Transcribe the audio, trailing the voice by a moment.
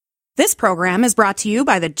This program is brought to you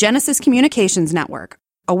by the Genesis Communications Network,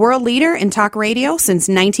 a world leader in talk radio since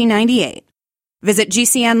 1998. Visit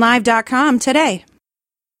GCNlive.com today.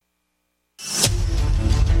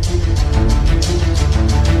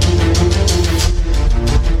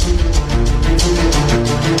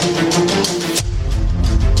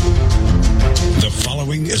 The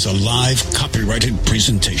following is a live copyrighted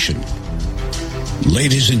presentation.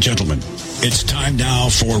 Ladies and gentlemen, it's time now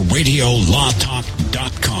for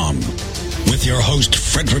RadioLawTalk.com with your host,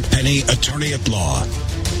 Frederick Penney, attorney at law.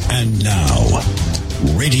 And now,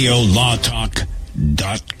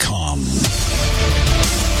 RadioLawTalk.com.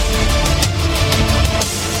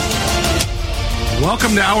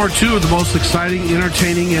 Welcome to Hour 2 of the most exciting,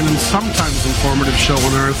 entertaining, and sometimes informative show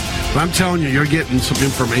on earth. But I'm telling you, you're getting some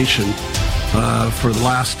information for the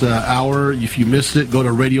last hour. If you missed it, go to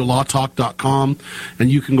RadioLawTalk.com,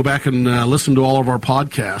 and you can go back and listen to all of our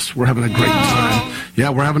podcasts. We're having a great time. Yeah,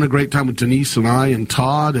 we're having a great time with Denise and I and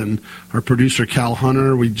Todd and our producer, Cal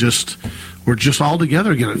Hunter. We're just all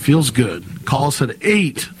together again. It feels good. Call us at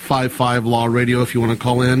 855-LAW-RADIO if you want to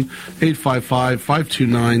call in,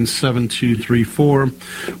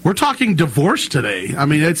 855-529-7234. We're talking divorce today. I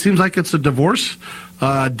mean, it seems like it's a divorce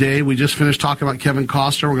day. We just finished talking about Kevin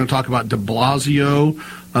Costner. We're going to talk about de Blasio,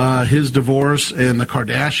 his divorce, and the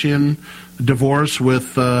Kardashian divorce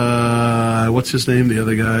with, what's his name, the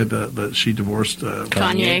other guy that she divorced?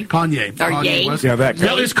 Kanye. Kanye West. Yeah, that guy.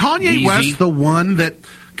 Now, is Kanye West the one that...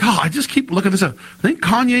 God, I just keep looking this up. I think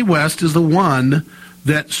Kanye West is the one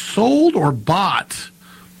that sold or bought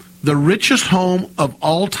the richest home of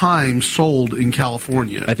all time sold in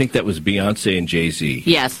California. I think that was Beyonce and Jay-Z.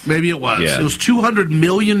 Yes. Maybe it was. Yeah. It was $200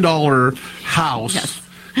 million house. Yes.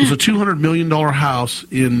 It was a $200 million house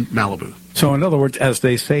in Malibu. So, in other words, as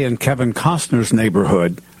they say in Kevin Costner's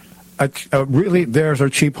neighborhood, really, theirs are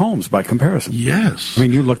cheap homes by comparison. Yes. I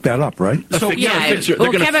mean, you looked that up, right? So, yeah. They're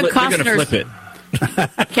going to flip it.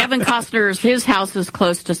 Kevin Costner's, his house is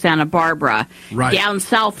close to Santa Barbara. Right. Down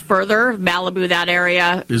south further, Malibu, that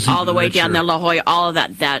area, all the way down to La Jolla, all of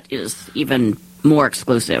that is even more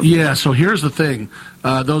exclusive. Yeah, so here's the thing.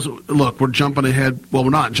 We're jumping ahead. Well, we're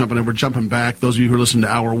not jumping ahead. We're jumping back. Those of you who are listening to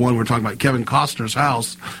Hour 1, we're talking about Kevin Costner's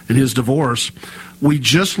house and his divorce. We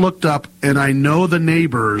just looked up, and I know the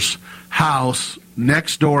neighbor's house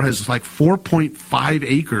next door has like 4.5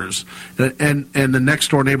 acres, and the next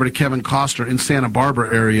door neighbor to Kevin Costner in Santa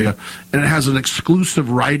Barbara area, and it has an exclusive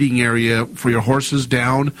riding area for your horses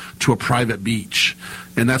down to a private beach.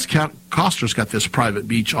 And that's Costner's got this private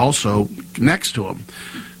beach also next to him.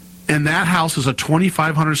 And that house is a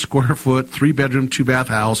 2,500 square foot, 3-bedroom, 2-bath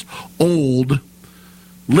house, old,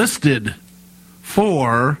 listed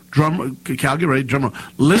for, Cal, get ready, drum roll,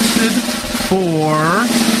 listed for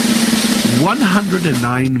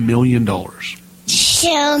 $109 million.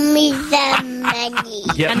 Show me the money.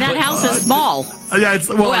 Yeah, and that house is small. Yeah, it's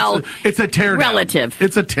a tear down. Relative.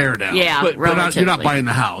 It's a tear down. Yeah, but you're not buying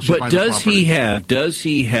the house. But does he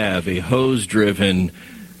have a hose-driven,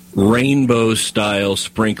 rainbow-style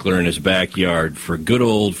sprinkler in his backyard for good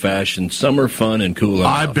old-fashioned summer fun and cooling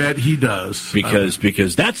I off? bet he does.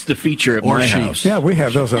 Because that's the feature at my house. Yeah, we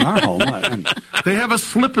have those in our home. They have a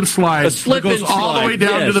slip and slide that goes all the way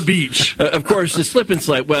down to the beach. Of course, the slip and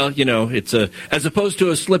slide, well, it's as opposed to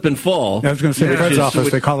a slip and fall. I was going to say, in Fred's office,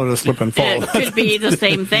 they call it a slip and fall. It could be the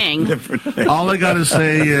same thing. All I got to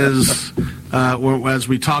say is, as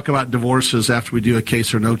we talk about divorces after we do a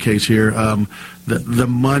case or no case here, the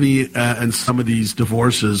money and some of these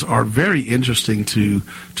divorces are very interesting to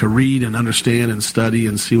read and understand and study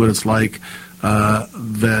and see what it's like.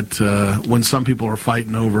 When some people are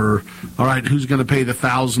fighting over, all right, who's going to pay the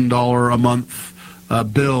 $1,000 a month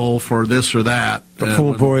bill for this or that? The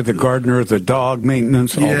pool boy, the gardener, the dog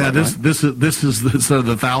maintenance. All that, this is instead of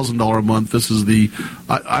the $1,000 a month. This is the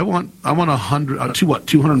I want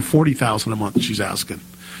 $240,000 a month. She's asking.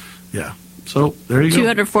 Yeah. So there you go.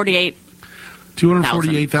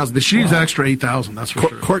 248,000. She needs an extra 8,000. That's for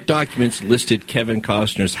sure. Court documents listed Kevin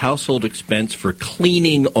Costner's household expense for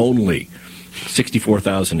cleaning only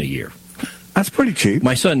 $64,000 a year. That's pretty cheap.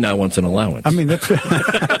 My son now wants an allowance. I mean, that's. I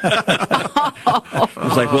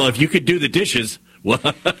was like, well, if you could do the dishes.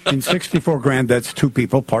 In 64 grand, that's two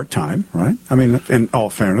people part-time, right? I mean, in all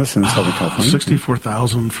fairness, in Southern California.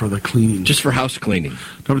 64,000 for the cleaning. Just for house cleaning.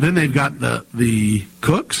 No, but then they've got the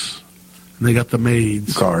cooks. And they got the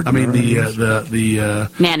maids. The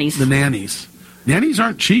nannies. The nannies. Nannies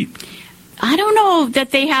aren't cheap. I don't know that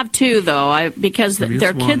they have two, though, because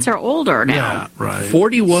their kids are older now. Yeah, right.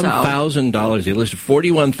 $41,000. They listed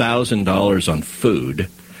 $41,000 on food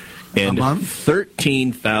And a month?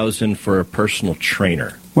 $13,000 for a personal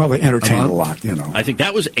trainer. Well, they entertain a lot, I think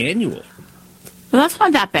that was annual. Well, that's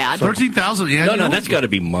not that bad. 13,000 annual? No, that's got to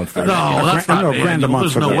be monthly. No, that's not grand a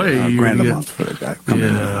month. There's no way. Grand a month for that.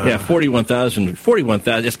 Yeah, 41,000.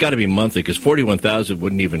 41,000. It's got to be monthly because 41,000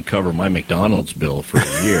 wouldn't even cover my McDonald's bill for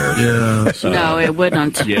a year. Yeah. No, it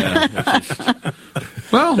wouldn't. Yeah.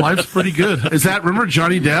 Well, life's pretty good. Is that, remember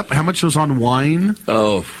Johnny Depp? How much was on wine?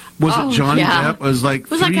 Oh. Was it Johnny Depp? It was like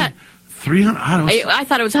 300. I don't know. I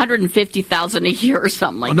thought it was $150,000 a year or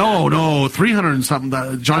something like that. No, 300 and something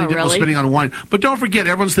that Johnny Depp was spending on wine. But don't forget,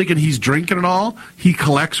 everyone's thinking he's drinking it all. He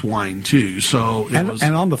collects wine too. So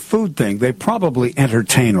and on the food thing, they probably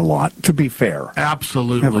entertain a lot. To be fair,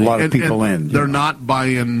 absolutely, have a lot of people in. They're not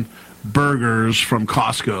buying burgers from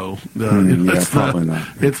Costco. Probably not.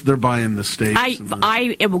 They're buying the steaks.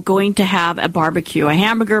 I am going to have a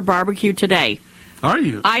hamburger barbecue today. Are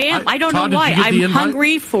you? I am. I don't Todd, know why. I'm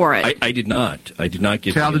hungry for it. I did not. I did not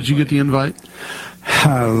get. Cal, did you get the invite?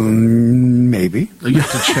 Maybe. You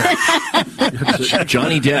have to check.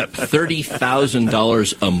 Johnny Depp,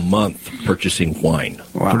 $30,000 a month purchasing wine.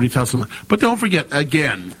 Wow. 30,000. But don't forget,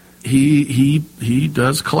 again, he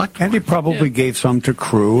does collect. And he probably gave some to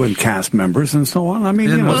crew and cast members and so on. I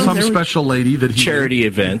mean, and some special lady that he charity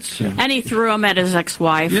events. Yeah. And he threw them at his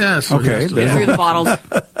ex-wife. Yes. Okay. He threw the bottles.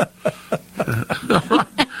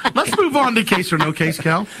 Let's move on to Case or No Case,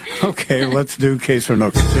 Cal. Okay, let's do Case or No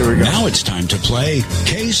Case. Here we go. Now it's time to play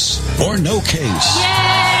Case or No Case.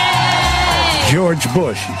 George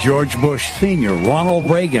Bush Sr., Ronald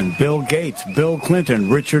Reagan, Bill Gates, Bill Clinton,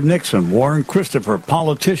 Richard Nixon, Warren Christopher,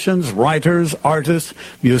 politicians, writers, artists,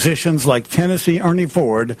 musicians like Tennessee Ernie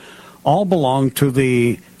Ford, all belong to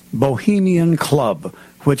the Bohemian Club,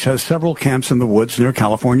 which has several camps in the woods near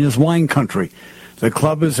California's wine country. The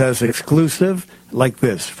club is as exclusive like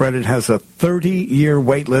this. Fred, it has a 30-year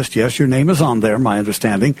wait list. Yes, your name is on there, my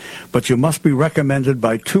understanding, but you must be recommended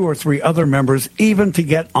by 2 or 3 other members even to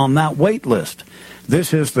get on that wait list.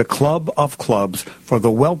 This is the club of clubs for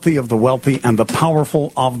the wealthy of the wealthy and the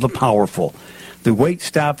powerful of the powerful. The wait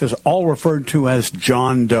staff is all referred to as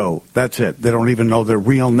John Doe. That's it. They don't even know their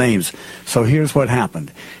real names. So here's what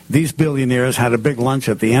happened. These billionaires had a big lunch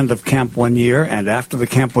at the end of camp one year, and after the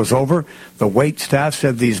camp was over, the wait staff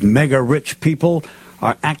said these mega-rich people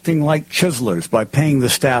are acting like chiselers by paying the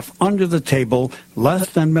staff under the table, less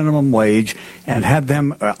than minimum wage, and had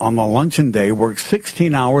them on the luncheon day work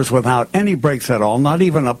 16 hours without any breaks at all, not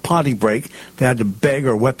even a potty break. They had to beg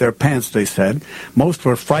or wet their pants, they said. Most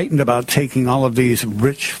were frightened about taking all of these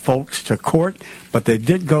rich folks to court, but they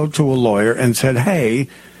did go to a lawyer and said, hey,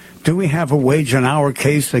 do we have a wage and hour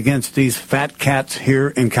case against these fat cats here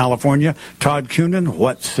in California? Todd Cunin,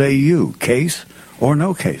 what say you? Case or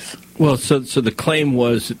no case? Well, so the claim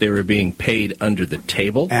was that they were being paid under the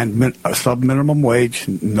table? And a sub-minimum wage,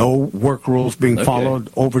 no work rules being followed,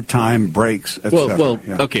 overtime, breaks, etc. Well,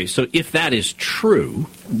 okay, so if that is true,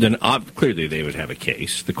 then clearly they would have a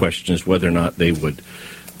case. The question is whether or not they would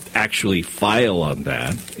actually file on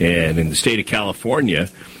that. And in the state of California,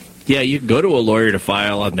 yeah, you could go to a lawyer to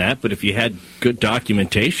file on that, but if you had good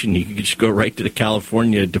documentation, you could just go right to the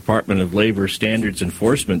California Department of Labor Standards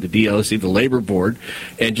Enforcement, the DLC, the Labor Board,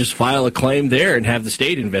 and just file a claim there and have the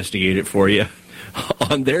state investigate it for you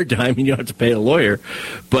on their dime, and you don't have to pay a lawyer.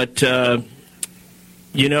 But,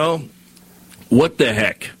 what the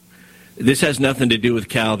heck? This has nothing to do with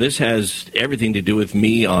Cal. This has everything to do with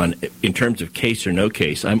me in terms of case or no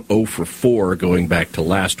case. I'm 0 for 4 going back to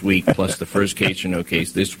last week, plus the first case or no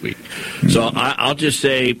case this week. So I'll just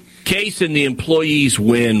say case and the employees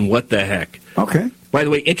win. What the heck? Okay. By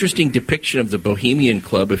the way, interesting depiction of the Bohemian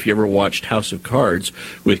Club. If you ever watched House of Cards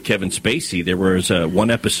with Kevin Spacey, there was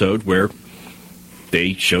one episode where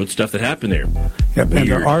they showed stuff that happened there. Yep, and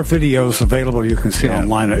there are videos available you can see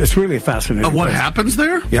online. It's really fascinating. What happens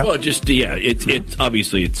there? Yep. Well, it's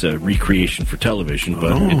obviously it's a recreation for television,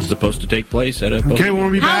 but it's supposed to take place at a... Okay, we'll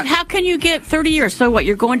be back. How can you get 30 years? So what,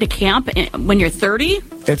 you're going to camp when you're 30?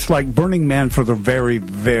 It's like Burning Man for the very,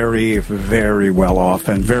 very, very well-off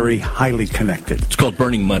and very highly connected. It's called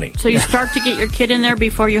Burning Money. So you start to get your kid in there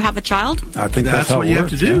before you have a child? I think that's how what it you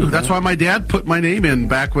works, have to do. yeah. That's why my dad put my name in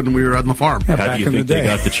back when we were on the farm. Yeah, How back do you in think the they day.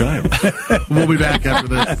 got the child? We'll be back after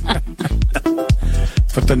this.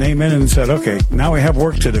 Put the name in and said, okay, now we have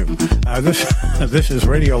work to do. This is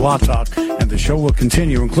Radio Law Talk, and the show will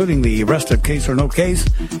continue, including the rest of Case or No Case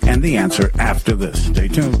and the answer after this. Stay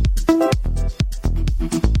tuned.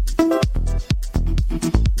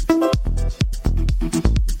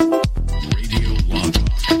 Radio Law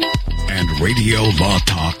Talk and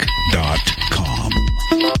RadioLawTalk.com.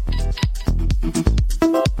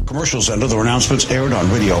 Commercials and other announcements aired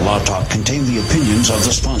on Radio Law Talk contain the opinions of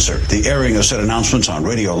the sponsor. The airing of said announcements on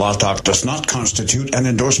Radio Law Talk does not constitute an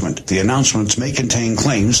endorsement. The announcements may contain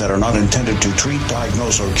claims that are not intended to treat,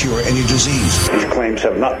 diagnose, or cure any disease. These claims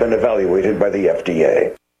have not been evaluated by the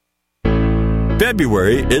FDA.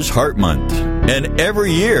 February is Heart Month, and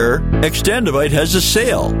every year, Extendivite has a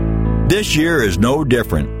sale. This year is no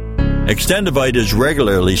different. Extendivite is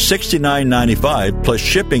regularly $69.95 plus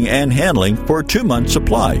shipping and handling for a 2-month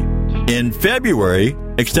supply. In February,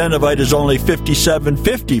 Extendivite is only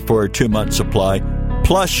 $57.50 for a 2-month supply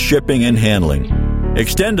plus shipping and handling.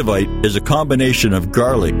 Extendivite is a combination of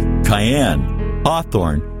garlic, cayenne,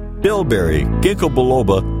 hawthorn, bilberry, ginkgo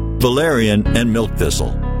biloba, valerian, and milk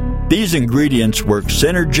thistle. These ingredients work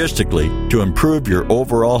synergistically to improve your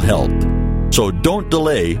overall health. So don't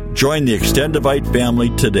delay. Join the Extendivite family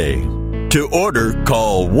today. To order,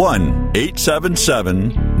 call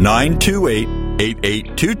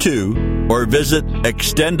 1-877-928-8822 or visit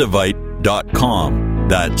extendivite.com.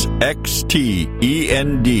 That's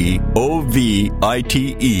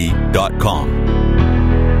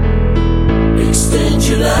XTENDOVITE.com. Extend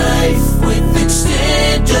your life with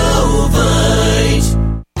Extendovite.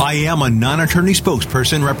 I am a non-attorney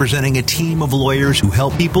spokesperson representing a team of lawyers who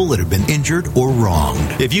help people that have been injured or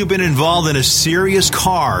wronged. If you've been involved in a serious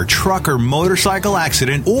car, truck, or motorcycle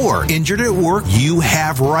accident or injured at work, you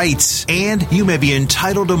have rights, and you may be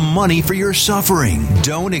entitled to money for your suffering.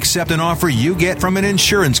 Don't accept an offer you get from an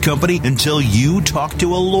insurance company until you talk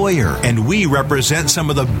to a lawyer. And we represent some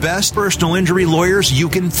of the best personal injury lawyers you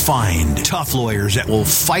can find. Tough lawyers that will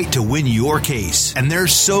fight to win your case. And they're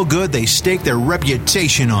so good they stake their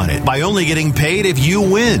reputation on it by only getting paid if you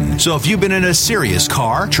win. So if you've been in a serious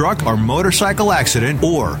car, truck, or motorcycle accident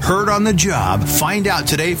or hurt on the job, find out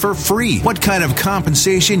today for free what kind of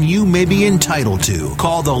compensation you may be entitled to.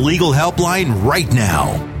 Call the legal helpline right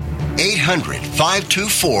now.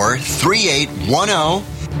 800-524-3810.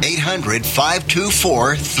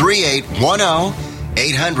 800-524-3810.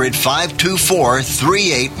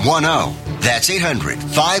 800-524-3810. That's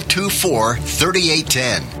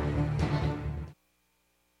 800-524-3810.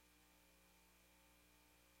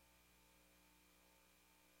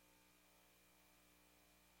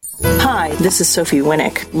 Hi, this is Sophie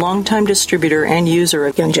Winnick, longtime distributor and user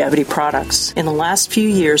of Youngevity products. In the last few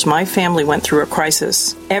years, my family went through a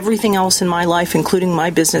crisis. Everything else in my life, including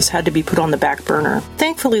my business, had to be put on the back burner.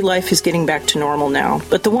 Thankfully, life is getting back to normal now.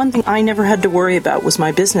 But the one thing I never had to worry about was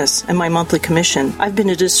my business and my monthly commission. I've been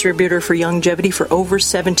a distributor for Youngevity for over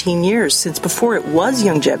 17 years, since before it was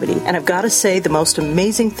Youngevity. And I've got to say, the most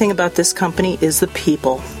amazing thing about this company is the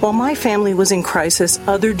people. While my family was in crisis,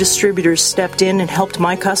 other distributors stepped in and helped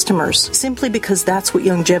my customers, simply because that's what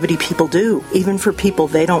Youngevity people do, even for people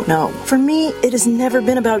they don't know. For me, it has never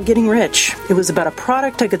been about getting rich. It was about a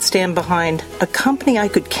product I could stand behind, a company I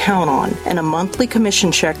could count on, and a monthly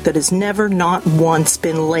commission check that has never, not once,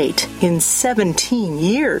 been late in 17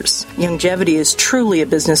 years. Youngevity is truly a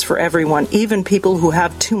business for everyone, even people who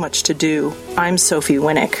have too much to do. I'm Sophie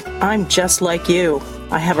Winnick. I'm just like you.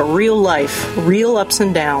 I have a real life, real ups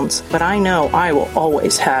and downs, but I know I will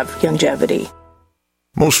always have Youngevity.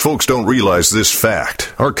 Most folks don't realize this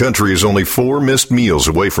fact. Our country is only 4 missed meals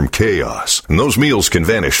away from chaos, and those meals can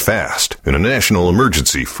vanish fast. In a national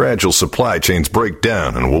emergency, fragile supply chains break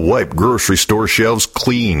down and will wipe grocery store shelves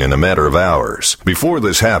clean in a matter of hours. Before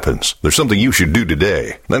this happens, there's something you should do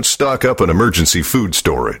today. That's stock up on emergency food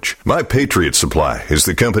storage. My Patriot Supply is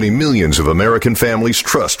the company millions of American families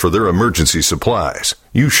trust for their emergency supplies.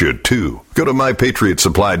 You should too. Go to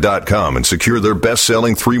MyPatriotSupply.com and secure their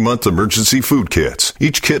best-selling 3-month emergency food kits.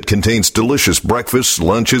 Each kit contains delicious breakfasts,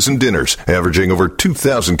 lunches, and dinners, averaging over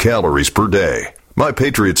 2,000 calories per day. My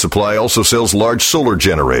Patriot Supply also sells large solar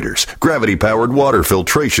generators, gravity-powered water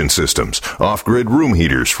filtration systems, off-grid room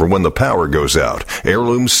heaters for when the power goes out,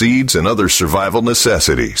 heirloom seeds, and other survival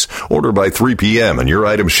necessities. Order by 3 p.m. and your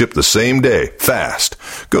items ship the same day, fast.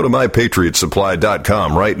 Go to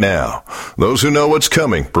MyPatriotSupply.com right now. Those who know what's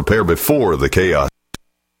coming, prepare before the chaos.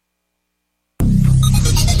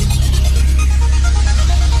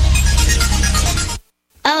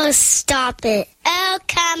 Oh, stop it. Oh,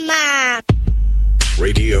 come on.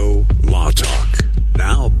 Radio Law Talk.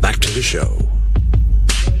 Now back to the show.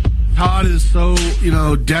 Todd is so,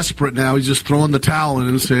 desperate now. He's just throwing the towel in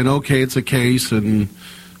and saying, "Okay, it's a case," and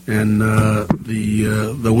the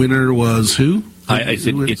winner was who? I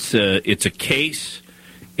said it's a case,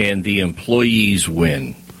 and the employees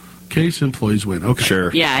win. Case, employees win. Okay,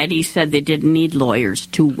 sure. Yeah, and he said they didn't need lawyers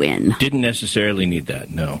to win. Didn't necessarily need that.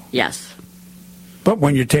 No. Yes. But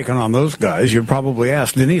when you're taking on those guys, you're probably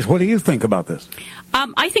asked, Denise, what do you think about this?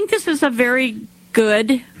 I think this is a very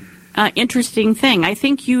good interesting thing. I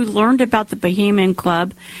think you learned about the Bohemian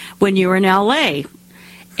Club when you were in L.A.,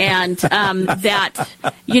 and that,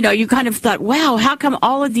 you kind of thought, wow, how come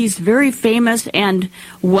all of these very famous and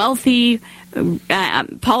wealthy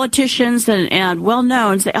politicians and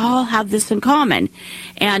well-knowns, they all have this in common.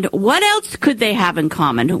 And what else could they have in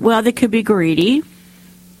common? Well, they could be greedy,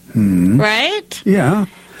 right? Yeah.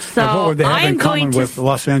 So what would they have in common with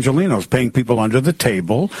Los Angelinos? Paying people under the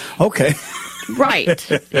table. Okay. Right.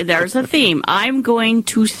 There's a theme. I'm going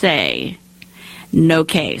to say no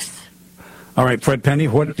case. All right, Fred Penney,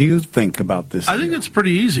 what do you think about this? I think it's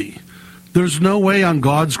pretty easy. There's no way on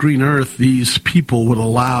God's green earth these people would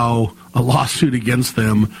allow a lawsuit against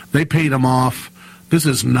them. They paid them off. This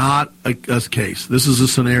is not a case. This is a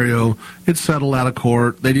scenario. It's settled out of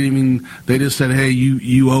court. They just said, hey,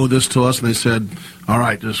 you owe this to us. And they said, all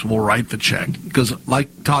right, we'll write the check. Because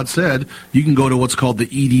like Todd said, you can go to what's called the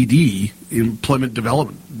EDD, Employment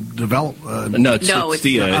Development. It's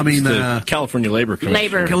the California Labor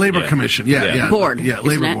Commission. Labor Commission, yeah. Board. Yeah,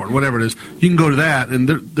 Labor Board, whatever it is. You can go to that, and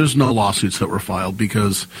there's no lawsuits that were filed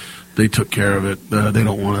because they took care of it. They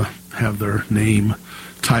don't want to have their name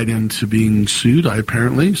tied into being sued,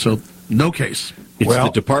 apparently. So, no case. It's the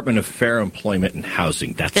Department of Fair Employment and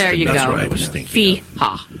Housing. That's what I was thinking.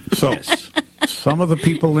 So, some of the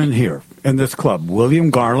people in here, in this club: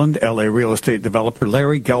 William Garland, L.A. real estate developer;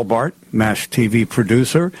 Larry Gelbart, MASH TV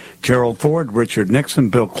producer; Gerald Ford, Richard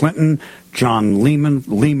Nixon, Bill Clinton; John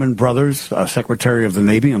Lehman Brothers, Secretary of the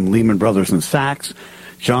Navy, and Lehman Brothers and Sachs;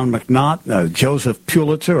 John McNaught, Joseph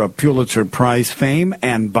Pulitzer of Pulitzer Prize fame.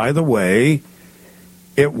 And by the way,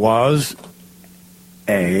 it was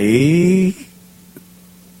a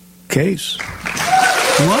case.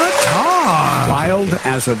 What? Todd? Filed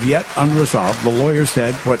as of yet unresolved. The lawyer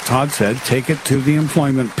said what Todd said, take it to the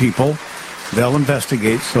employment people. They'll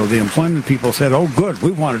investigate. So the employment people said, oh, good,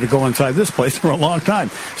 we wanted to go inside this place for a long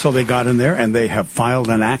time. So they got in there, and they have filed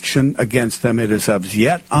an action against them. It is of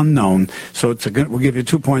yet unknown. So we'll give you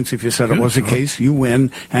 2 points if you said it was a case. You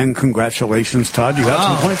win, and congratulations, Todd. You got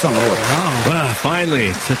some points on the board. Wow. Well, finally.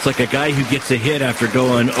 It's like a guy who gets a hit after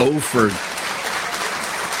going 0 for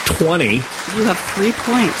 20. You have 3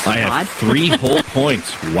 points, Todd. I have 3 whole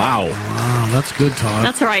points. Wow. Wow, that's good, Todd.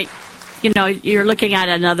 That's all right. You're looking at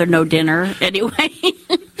another no dinner anyway.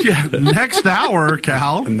 Yeah, next hour,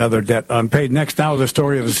 Cal. Another debt unpaid. Next hour, the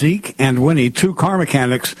story of Zeke and Winnie, 2 car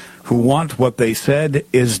mechanics who want what they said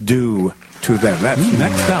is due to them. That's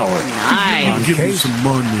next hour. Nice. Give me some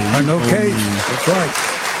money. No case. That's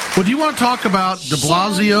right. Well, do you want to talk about de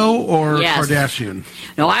Blasio or Kardashian?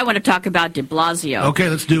 No, I want to talk about de Blasio. Okay,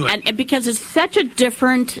 let's do it. And because it's such a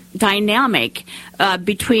different dynamic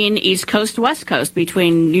between East Coast, West Coast,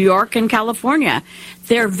 between New York and California.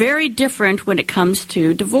 They're very different when it comes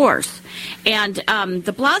to divorce. And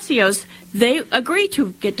the Blasios, they agree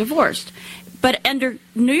to get divorced. But under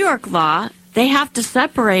New York law, they have to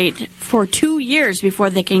separate for 2 years before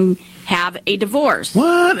they can have a divorce.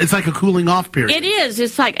 What? It's like a cooling off period. It is.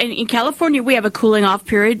 It's like in California, we have a cooling off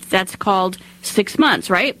period that's called 6 months,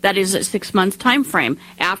 right? That is a 6 month time frame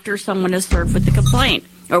after someone is served with the complaint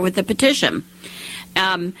or with the petition.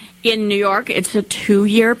 In New York, it's a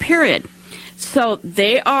 2-year period. So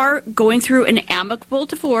they are going through an amicable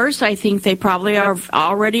divorce. I think they probably are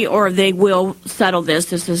already, or they will settle this.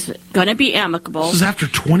 This is going to be amicable. This is after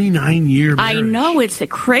 29 years. I know, it's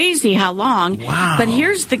crazy how long. Wow. But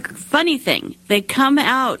here's the funny thing. They come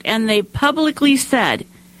out and they publicly said,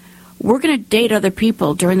 we're going to date other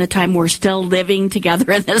people during the time we're still living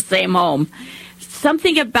together in the same home.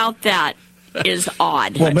 Something about that is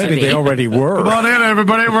odd. Well, maybe they already were. Come on in,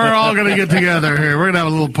 everybody. We're all going to get together here. We're going to have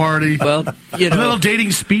a little party. Well, a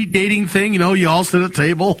little speed dating thing. You all sit at a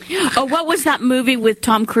table. Oh, what was that movie with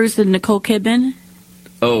Tom Cruise and Nicole Kidman?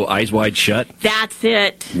 Oh, Eyes Wide Shut? That's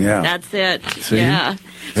it. Yeah. That's it. See? Yeah.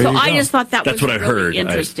 There so you I go. just thought that's what I really heard.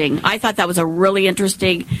 Interesting. I thought that was a really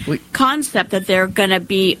interesting concept that they're going to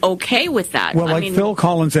be okay with that. Well, Phil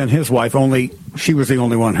Collins and his wife, she was the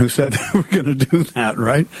only one who said they were going to do that,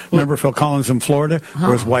 right? Remember Phil Collins in Florida,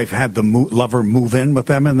 where his wife had the lover move in with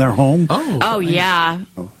them in their home? Oh yeah.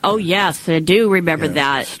 Oh, yes, I do remember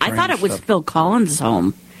that. I thought it was stuff. Phil Collins'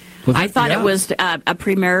 home. I thought it was a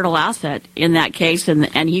premarital asset in that case,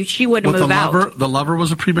 and she wouldn't move out. The lover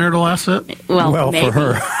was a premarital asset? Well, maybe. For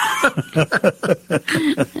her.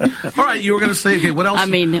 All right, you were going to say, okay, what else? I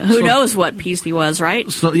mean, who knows what piece he was,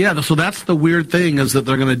 right? So that's the weird thing, is that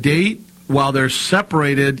they're going to date while they're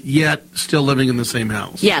separated, yet still living in the same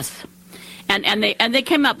house. Yes. And they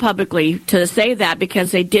came out publicly to say that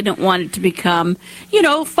because they didn't want it to become,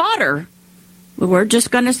 fodder. We're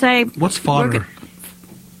just going to say... What's fodder?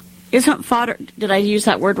 Isn't fodder? Did I use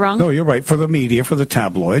that word wrong? No, you're right. For the media, for the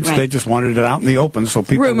tabloids, Right. They just wanted it out in the open so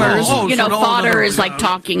people Rumors. know. Fodder is like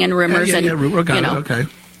talking and rumors. Rumor, got it. Okay.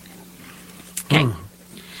 Okay.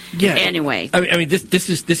 Yeah. Anyway, I mean, this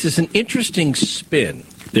is an interesting spin.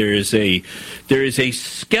 There is a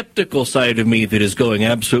skeptical side of me that is going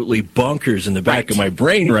absolutely bonkers in the back of my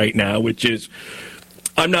brain right now, which is,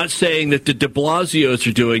 I'm not saying that the de Blasios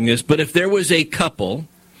are doing this, but if there was a couple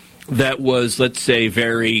that was, let's say,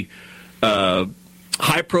 very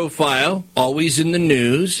high profile, always in the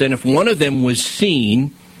news, and if one of them was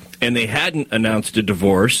seen and they hadn't announced a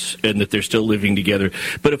divorce and that they're still living together,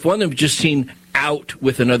 but if one of them was just seen out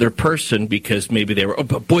with another person because maybe they were, oh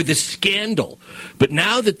boy, the scandal. But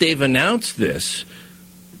now that they've announced this,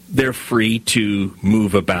 they're free to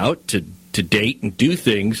move about, to date and do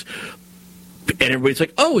things. And everybody's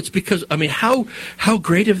like, oh, it's because, I mean, how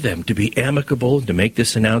great of them to be amicable and to make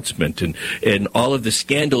this announcement. And all of the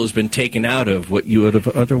scandal has been taken out of what you would have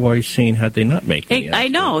otherwise seen had they not made the I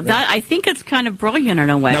know. That I think it's kind of brilliant in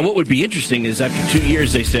a way. Now, what would be interesting is after 2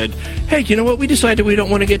 years, they said, hey, you know what? We decided we don't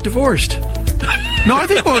want to get divorced. No, I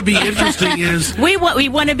think what would be interesting is we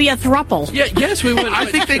want to be a throuple. Yeah, yes, we would. I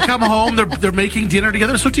think they come home, they're making dinner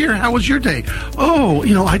together. So, dear, how was your day? Oh,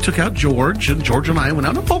 I took out George, and George and I went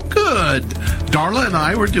out. Oh, good. Darla and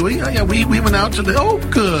I were doing. We went out to the. Oh,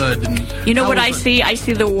 good. And you know what I see? I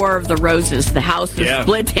see the War of the Roses. The house is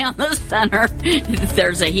split down the center.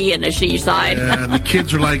 There's a he and a she side. Yeah, and the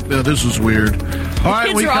kids are like, this is weird. All right,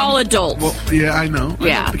 kids are all adults. Well, yeah, I know.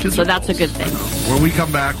 Yeah, so that's a good thing. When we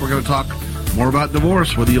come back, we're going to talk more about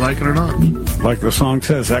divorce, whether you like it or not. Like the song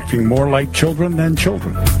says, acting more like children than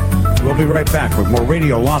children. We'll be right back with more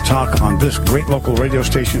Radio Law Talk on this great local radio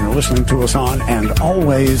station you're listening to us on, and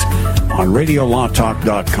always on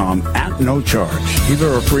RadioLawTalk.com at no charge. Either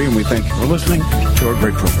are free, and we thank you for listening to our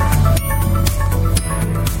great program.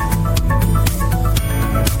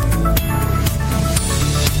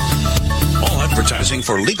 Advertising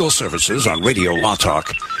for legal services on Radio Law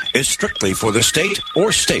Talk is strictly for the state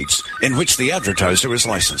or states in which the advertiser is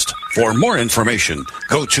licensed. For more information,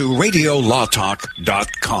 go to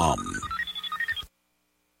radiolawtalk.com.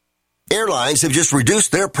 Airlines have just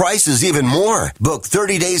reduced their prices even more. Book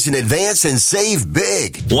 30 days in advance and save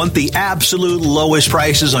big. Want the absolute lowest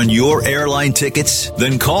prices on your airline tickets?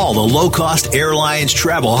 Then call the Low Cost Airlines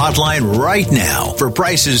Travel Hotline right now for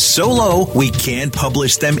prices so low we can't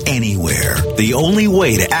publish them anywhere. The only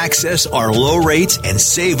way to access our low rates and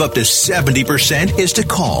save up to 70% is to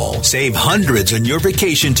call. Save hundreds on your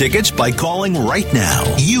vacation tickets by calling right now.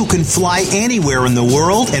 You can fly anywhere in the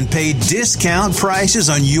world and pay discount prices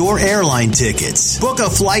on your airline tickets. Book a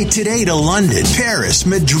flight today to London, Paris,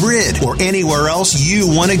 Madrid, or anywhere else you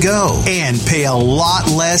want to go and pay a lot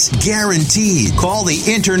less guaranteed. Call the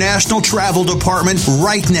International Travel Department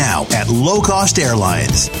right now at Low Cost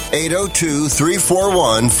Airlines.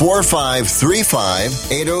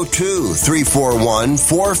 802-341-4535.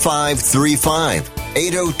 802-341-4535.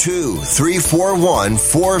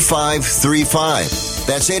 802-341-4535.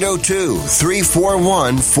 That's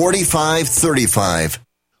 802-341-4535.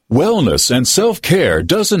 Wellness and self-care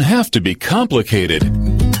doesn't have to be complicated.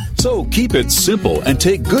 So keep it simple and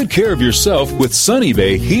take good care of yourself with Sunny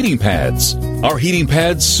Bay heating pads. Our heating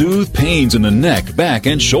pads soothe pains in the neck, back,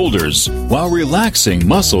 and shoulders while relaxing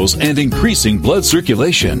muscles and increasing blood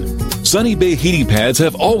circulation. Sunny Bay heating pads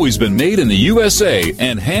have always been made in the USA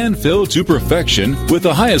and hand-filled to perfection with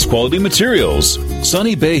the highest quality materials.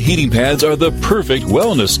 Sunny Bay heating pads are the perfect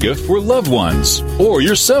wellness gift for loved ones or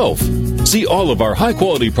yourself. See all of our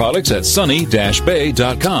high-quality products at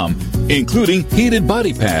sunny-bay.com, including heated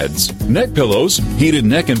body pads, neck pillows, heated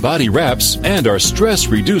neck and body wraps, and our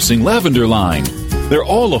stress-reducing lavender line. They're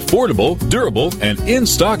all affordable, durable, and in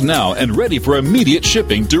stock now and ready for immediate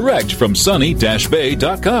shipping direct from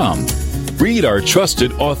sunny-bay.com. Read our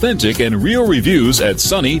trusted, authentic, and real reviews at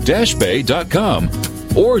sunny-bay.com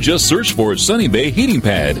or just search for Sunny Bay Heating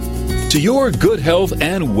Pad. To your good health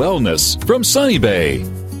and wellness from Sunny Bay.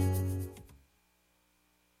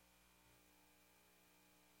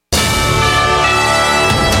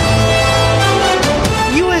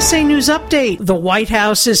 USA News Update. The White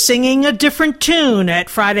House is singing a different tune. At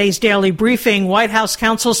Friday's daily briefing, White House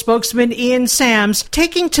counsel spokesman Ian Sams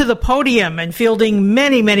taking to the podium and fielding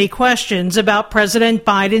many questions about President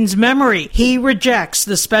Biden's memory. He rejects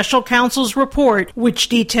the special counsel's report, which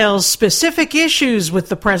details specific issues with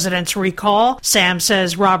the president's recall. Sams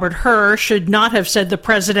says Robert Hur should not have said the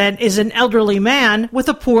president is an elderly man with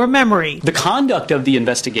a poor memory. The conduct of the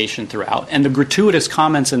investigation throughout and the gratuitous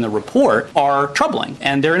comments in the report are troubling,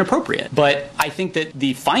 and they're inappropriate. appropriate. But I think that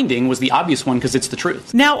the finding was the obvious one because it's the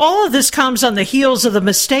truth. Now, all of this comes on the heels of the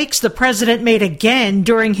mistakes the president made again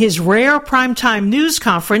during his rare primetime news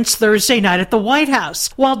conference Thursday night at the White House.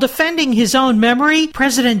 While defending his own memory,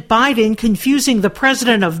 President Biden confusing the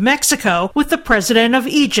president of Mexico with the president of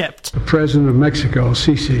Egypt. The president of Mexico,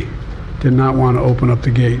 Sisi, did not want to open up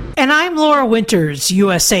the gate. And I'm Laura Winters,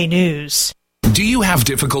 USA News. Do you have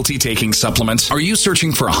difficulty taking supplements? Are you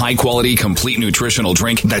searching for a high-quality, complete nutritional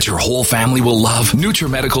drink that your whole family will love?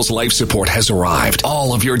 NutriMedical's Life Support has arrived.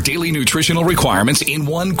 All of your daily nutritional requirements in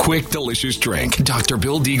one quick, delicious drink. Dr.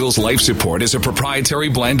 Bill Deagle's Life Support is a proprietary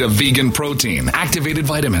blend of vegan protein, activated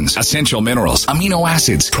vitamins, essential minerals, amino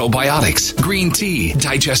acids, probiotics, green tea,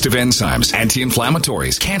 digestive enzymes,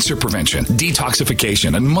 anti-inflammatories, cancer prevention,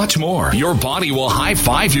 detoxification, and much more. Your body will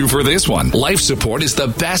high-five you for this one. Life Support is the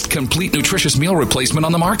best complete nutritious meal replacement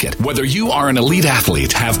on the market. Whether you are an elite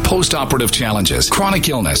athlete, have post-operative challenges, chronic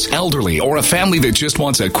illness, elderly, or a family that just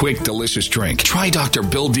wants a quick, delicious drink, try Dr.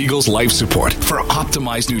 Bill Deagle's Life Support for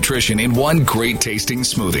optimized nutrition in one great-tasting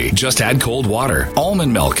smoothie. Just add cold water,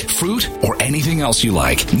 almond milk, fruit, or anything else you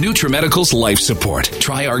like. NutriMedical's Life Support.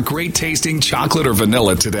 Try our great-tasting chocolate or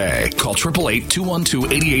vanilla today. Call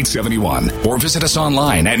 888-212-8871 or visit us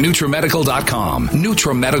online at NutriMedical.com.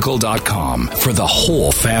 NutriMedical.com for the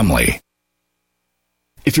whole family.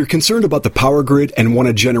 If you're concerned about the power grid and want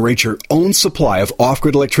to generate your own supply of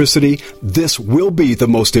off-grid electricity, this will be the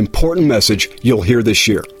most important message you'll hear this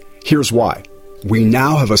year. Here's why. We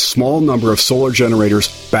now have a small number of solar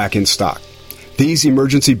generators back in stock. These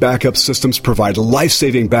emergency backup systems provide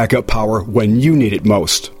life-saving backup power when you need it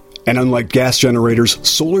most. And unlike gas generators,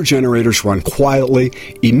 solar generators run quietly,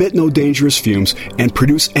 emit no dangerous fumes, and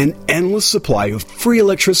produce an endless supply of free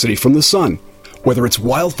electricity from the sun. Whether it's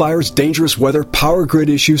wildfires, dangerous weather, power grid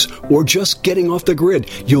issues, or just getting off the grid,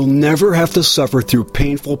 you'll never have to suffer through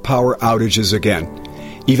painful power outages again.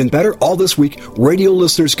 Even better, all this week, radio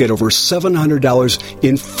listeners get over $700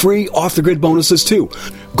 in free off-the-grid bonuses, too.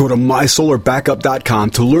 Go to mysolarbackup.com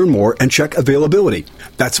to learn more and check availability.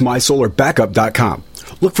 That's mysolarbackup.com.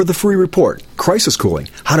 Look for the free report, Crisis Cooling,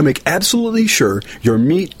 how to make absolutely sure your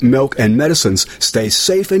meat, milk, and medicines stay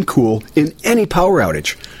safe and cool in any power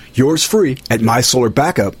outage. Yours free at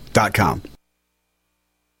mysolarbackup.com.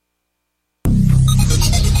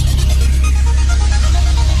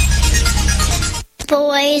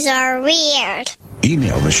 Boys are weird.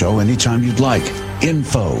 Email the show anytime you'd like.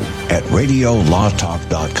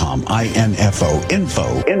 info@radiolawtalk.com. INFO.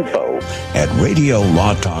 Info at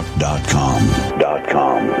radiolawtalk.com.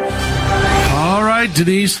 All right,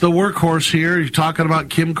 Denise, the workhorse here. You're talking about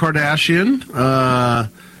Kim Kardashian.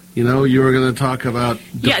 You were going to talk about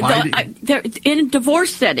in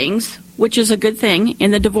divorce settings, which is a good thing.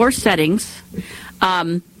 In the divorce settings,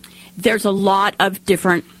 there's a lot of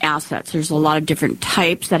different assets. There's a lot of different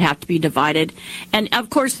types that have to be divided. And, of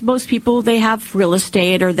course, most people, they have real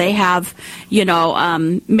estate or they have,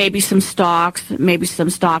 maybe some stocks, maybe some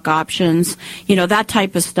stock options, that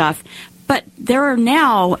type of stuff. But there are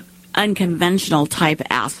now unconventional type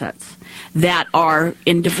assets that are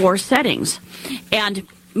in divorce settings. And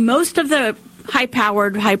most of the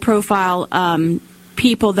high-powered, high-profile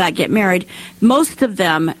people that get married, most of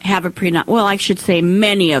them have a prenuptial. Well, I should say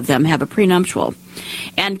many of them have a prenuptial.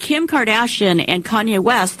 And Kim Kardashian and Kanye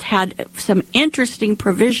West had some interesting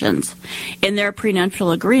provisions in their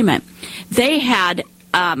prenuptial agreement. They had,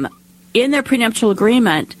 in their prenuptial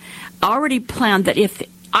agreement, already planned that if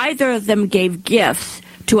either of them gave gifts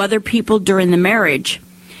to other people during the marriage,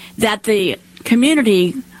 that the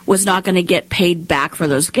community was not going to get paid back for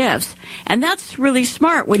those gifts. And that's really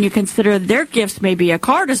smart when you consider their gifts may be a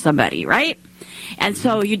car to somebody, right? And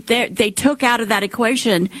so they took out of that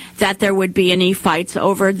equation that there would be any fights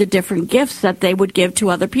over the different gifts that they would give to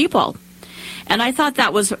other people. And I thought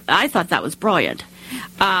that was brilliant.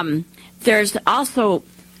 There's also,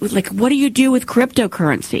 what do you do with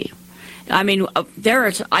cryptocurrency? I mean,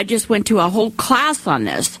 I just went to a whole class on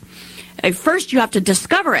this. First, you have to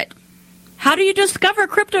discover it. How do you discover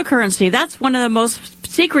cryptocurrency? That's one of the most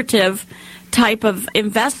secretive type of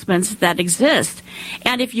investments that exist.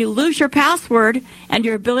 And if you lose your password and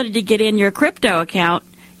your ability to get in your crypto account,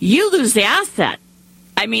 you lose the asset.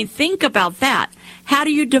 I mean, think about that. How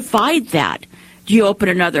do you divide that? Do you open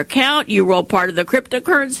another account? You roll part of the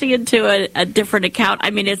cryptocurrency into a different account? I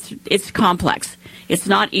mean, it's complex. It's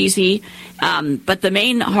not easy. But the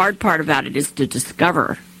main hard part about it is to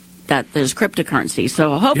discover that there's cryptocurrency.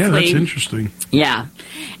 So hopefully, yeah, that's interesting. Yeah,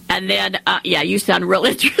 and then you sound real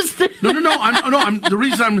interested. No. The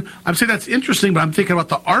reason I'm saying that's interesting, but I'm thinking about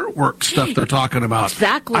the artwork stuff they're talking about.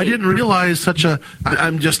 Exactly. I didn't realize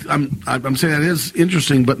I'm saying that is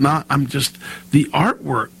interesting, but not. I'm just the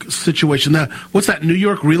artwork situation. What's that New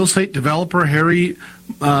York real estate developer Harry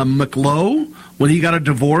McLough, when he got a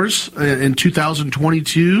divorce in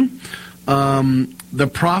 2022, the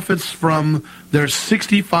profits from their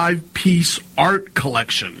 65-piece art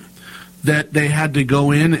collection that they had to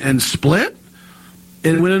go in and split,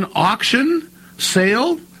 and went an auction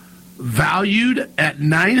sale valued at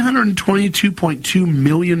 $922.2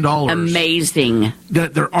 million. Amazing.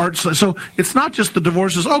 That their art. So it's not just the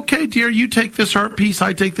divorces. Okay, dear, you take this art piece,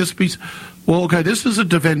 I take this piece. Well, okay, this is a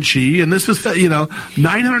Da Vinci, and this is,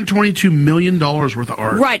 $922 million worth of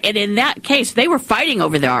art. Right, and in that case, they were fighting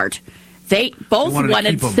over the art. They both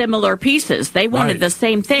wanted similar pieces. They wanted the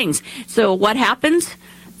same things. So what happens?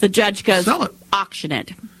 The judge goes, auction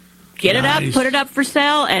it. Get it up, put it up for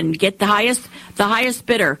sale, and get the highest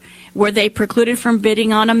bidder. Were they precluded from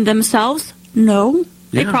bidding on them themselves? No.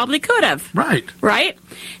 They probably could have. Right.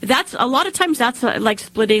 That's a lot of times that's like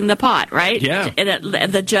splitting the pot, right? Yeah.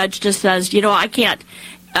 And the judge just says, I can't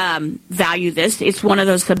value this. It's one of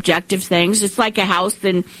those subjective things. It's like a house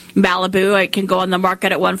in Malibu. It can go on the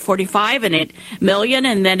market at $145 million,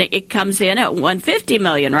 and then it comes in at $150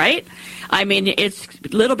 million, right? I mean, it's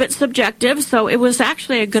a little bit subjective, so it was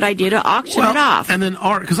actually a good idea to auction it off. And then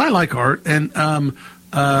art, because I like art, and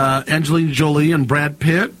Angelina Jolie and Brad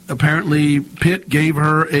Pitt, apparently Pitt gave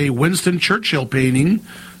her a Winston Churchill painting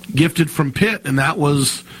gifted from Pitt, and that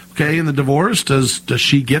was okay in the divorce. Does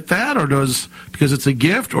she get that, or because it's a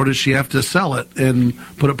gift, or does she have to sell it and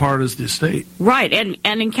put it part of the estate? Right, and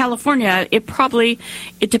in California, it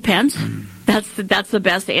depends. That's the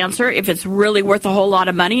best answer. If it's really worth a whole lot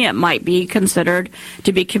of money, it might be considered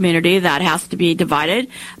to be community that has to be divided,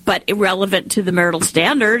 but irrelevant to the marital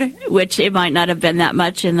standard, which it might not have been that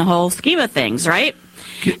much in the whole scheme of things, right?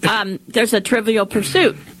 There's a Trivial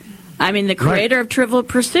Pursuit. I mean, the creator of Trivial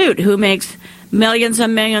Pursuit, who makes millions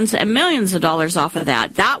and millions and millions of dollars off of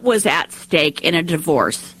that was at stake in a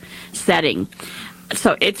divorce setting.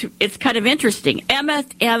 So it's kind of interesting.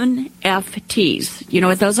 NFTs. You know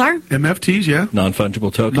what those are? MFTs, yeah.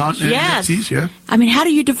 Non-fungible tokens. Yes. NFTs, yeah. I mean, how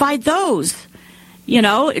do you divide those?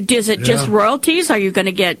 Is it just royalties? Are you going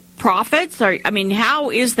to get profits?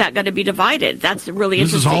 How is that going to be divided? That's really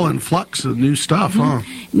interesting. This is all in flux of new stuff, huh?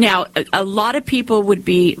 Now, a lot of people would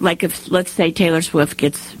be, like if, let's say, Taylor Swift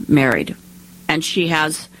gets married, and she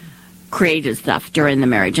has created stuff during the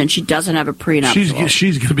marriage, and she doesn't have a prenup. She's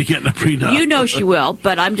going to be getting a prenup. You know she will,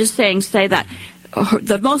 but I'm just saying, say that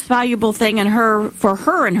the most valuable thing for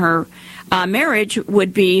her in her marriage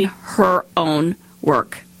would be her own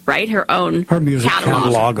work, right? Her music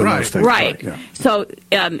catalog and those things. Right. Yeah. So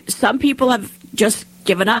some people have just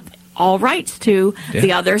given up all rights to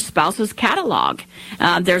the other spouse's catalog.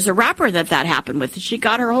 There's a rapper that happened with. She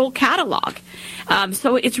got her whole catalog.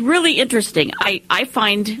 So it's really interesting. I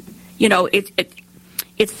find,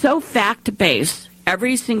 it's so fact-based.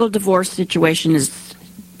 Every single divorce situation is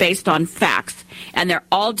based on facts, and they're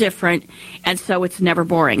all different, and so it's never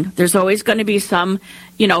boring. There's always going to be some,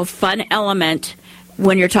 fun element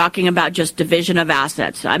when you're talking about just division of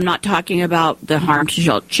assets. I'm not talking about the harm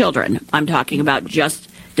to children. I'm talking about just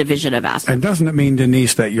division of assets. And doesn't it mean,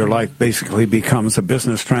 Denise, that your life basically becomes a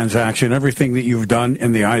business transaction? Everything that you've done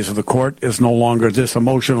in the eyes of the court is no longer this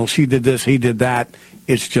emotional, she did this, he did that.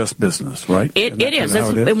 It's just business, right? It is.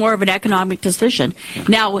 It's more of an economic decision.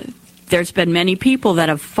 Now, there's been many people that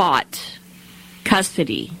have fought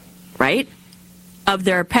custody, right, of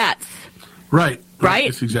their pets. Right.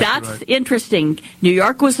 Right? That's right. Interesting. New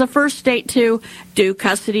York was the first state to do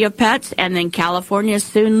custody of pets, and then California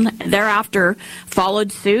soon thereafter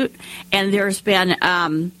followed suit. And there's been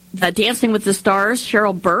the Dancing with the Stars,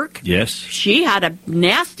 Cheryl Burke. Yes. She had a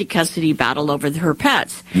nasty custody battle over her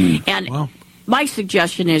pets. And my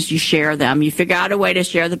suggestion is you share them. You figure out a way to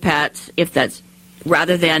share the pets, if that's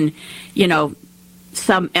rather than,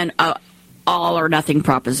 all or nothing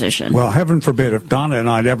proposition. Well, heaven forbid, if Donna and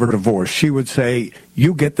I'd ever divorced, she would say,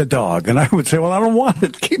 you get the dog. And I would say, well, I don't want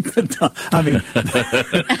it. Keep the dog. I mean,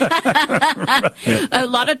 a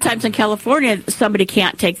lot of times in California, somebody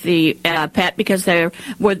can't take the pet because their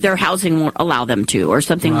housing won't allow them to, or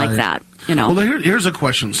something like that. Well, here's a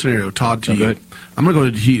question scenario, Todd, to you. I'm going to go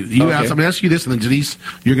to you. I'm going to ask you this, and then Denise,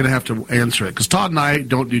 you're going to have to answer it. Because Todd and I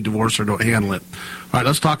don't do divorce or don't handle it. All right,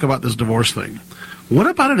 let's talk about this divorce thing. What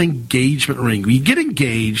about an engagement ring? You get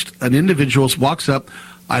engaged, an individual walks up,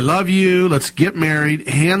 I love you, let's get married,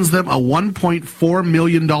 hands them a $1.4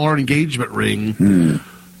 million engagement ring,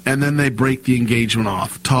 and then they break the engagement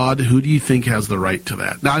off. Todd, who do you think has the right to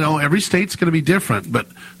that? Now, I know every state's going to be different, but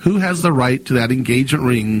who has the right to that engagement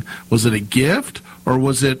ring? Was it a gift, or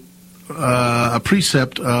was it a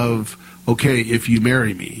precept of, okay, if you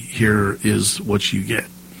marry me, here is what you get?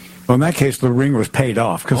 Well, in that case, the ring was paid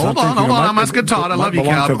off. Hold on. I'm asking Todd. I love you,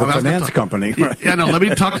 Cal. To the finance company. Yeah, no, let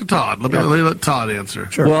me talk to Todd. Let me let Todd answer.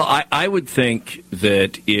 Sure. Well, I would think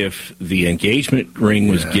that if the engagement ring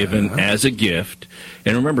was given as a gift,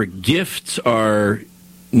 and remember, gifts are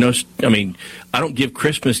I don't give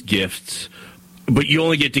Christmas gifts, but you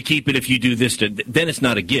only get to keep it if you do this. Then it's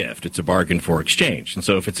not a gift. It's a bargain for exchange. And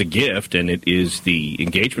so if it's a gift and it is the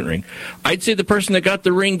engagement ring, I'd say the person that got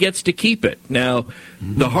the ring gets to keep it. Now,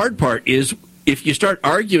 the hard part is if you start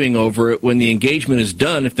arguing over it when the engagement is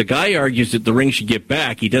done, if the guy argues that the ring should get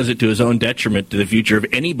back, he does it to his own detriment to the future of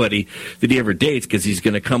anybody that he ever dates because he's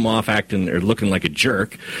going to come off acting or looking like a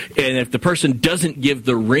jerk. And if the person doesn't give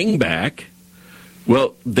the ring back,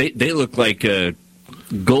 well, they look like a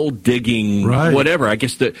gold digging, whatever. I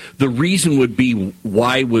guess the reason would be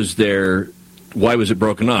why was it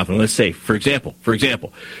broken off? And let's say, for example,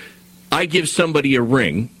 I give somebody a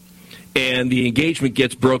ring, and the engagement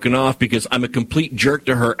gets broken off because I'm a complete jerk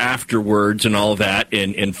to her afterwards and all of that,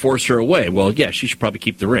 and force her away. Well, yeah, she should probably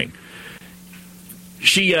keep the ring.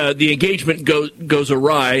 The engagement goes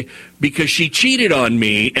awry because she cheated on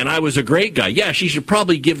me, and I was a great guy. Yeah, she should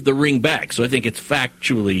probably give the ring back. So I think it's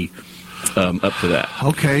factually up to that.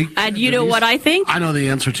 Okay. And you know what I think? I know the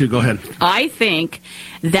answer, too. Go ahead. I think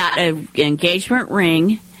that an engagement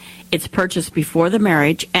ring, it's purchased before the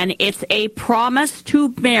marriage, and it's a promise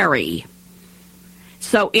to marry.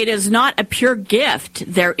 So it is not a pure gift.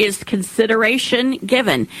 There is consideration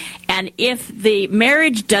given. And if the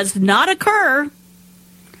marriage does not occur,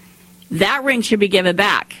 that ring should be given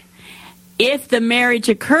back. If the marriage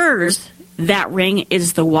occurs, that ring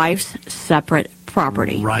is the wife's separate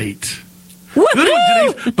property. Right. Woo-hoo! Good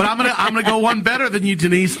one, Denise. But I'm gonna go one better than you,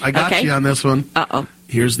 Denise. I got you on this one. Uh-oh.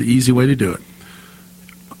 Here's the easy way to do it.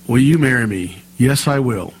 Will you marry me? Yes, I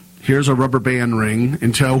will. Here's a rubber band ring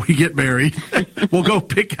until we get married. We'll go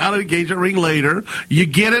pick out an engagement ring later. You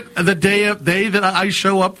get it the day that I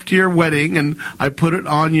show up to your wedding, and I put it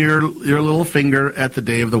on your little finger at the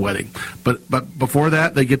day of the wedding. But before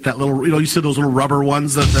that, they get that little, you said those little rubber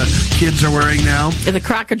ones that the kids are wearing now. The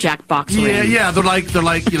Cracker Jack box ring. Yeah, they're like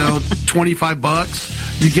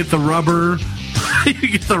 $25. You get the rubber. You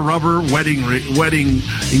get the rubber wedding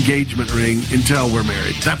engagement ring until we're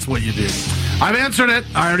married. That's what you do. I've answered it.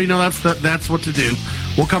 I already know that's what to do.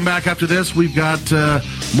 We'll come back after this. We've got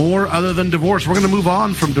more other than divorce. We're going to move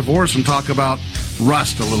on from divorce and talk about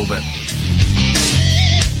rust a little bit.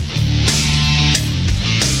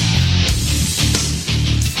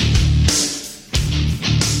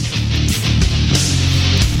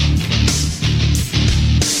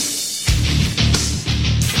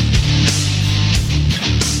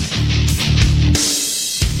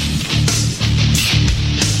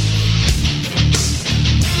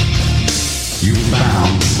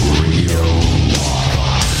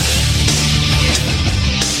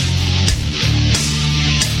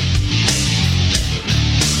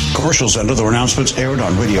 Commercials and other announcements aired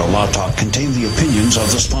on Radio Law Talk contain the opinions of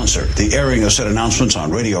the sponsor. The airing of said announcements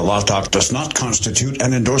on Radio Law Talk does not constitute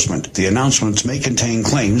an endorsement. The announcements may contain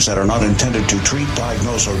claims that are not intended to treat,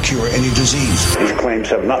 diagnose, or cure any disease. These claims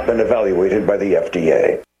have not been evaluated by the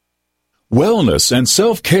FDA. Wellness and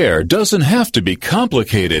self-care doesn't have to be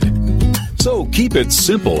complicated. So keep it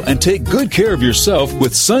simple and take good care of yourself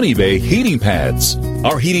with Sunny Bay heating pads.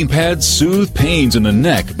 Our heating pads soothe pains in the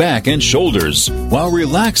neck, back, and shoulders while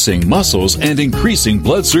relaxing muscles and increasing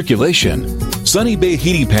blood circulation. Sunny Bay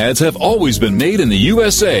heating pads have always been made in the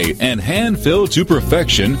USA and hand-filled to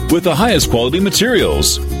perfection with the highest quality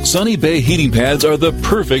materials. Sunny Bay heating pads are the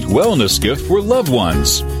perfect wellness gift for loved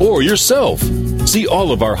ones or yourself. See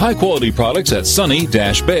all of our high-quality products at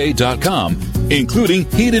sunny-bay.com, including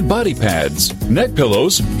heated body pads, neck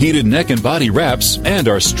pillows, heated neck and body wraps, and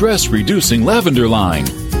our stress-reducing lavender line.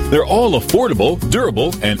 They're all affordable,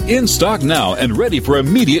 durable, and in stock now and ready for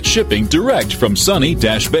immediate shipping direct from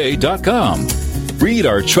sunny-bay.com. Read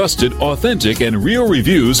our trusted, authentic, and real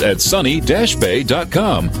reviews at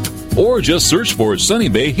sunny-bay.com or just search for Sunny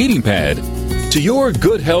Bay Heating Pad. To your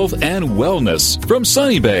good health and wellness from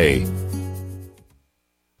Sunny Bay.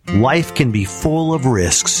 Life can be full of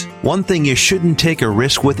risks. One thing you shouldn't take a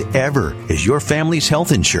risk with ever is your family's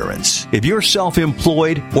health insurance. If you're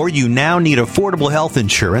self-employed or you now need affordable health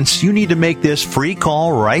insurance, you need to make this free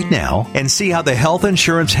call right now and see how the Health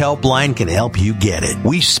Insurance Helpline can help you get it.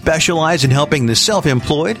 We specialize in helping the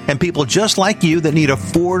self-employed and people just like you that need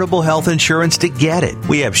affordable health insurance to get it.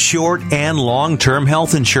 We have short and long-term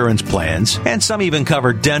health insurance plans, and some even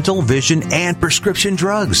cover dental, vision, and prescription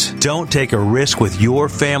drugs. Don't take a risk with your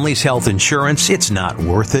family's health insurance. It's not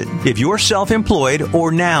worth it. If you're self-employed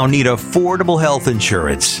or now need affordable health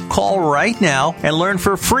insurance, call right now and learn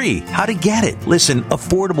for free how to get it. Listen,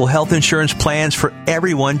 affordable health insurance plans for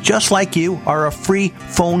everyone just like you are a free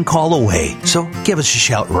phone call away. So give us a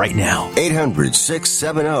shout right now.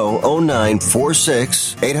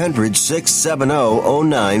 800-670-0946.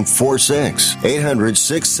 800-670-0946.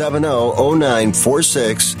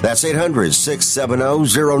 800-670-0946. That's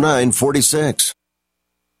 800-670-0946.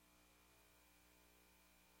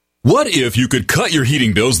 What if you could cut your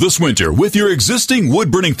heating bills this winter with your existing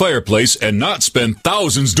wood-burning fireplace and not spend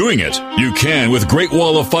thousands doing it? You can with Great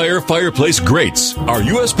Wall of Fire fireplace grates. Our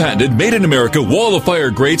U.S. patented made-in-America Wall of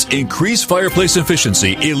Fire grates increase fireplace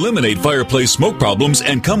efficiency, eliminate fireplace smoke problems,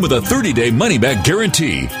 and come with a 30-day money-back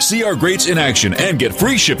guarantee. See our grates in action and get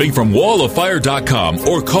free shipping from walloffire.com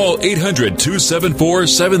or call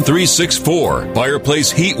 800-274-7364.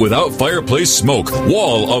 Fireplace heat without fireplace smoke.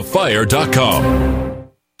 walloffire.com.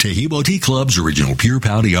 Tehebo Tea Club's original Pure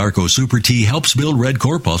Pouty Arco Super Tea helps build red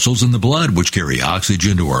corpuscles in the blood, which carry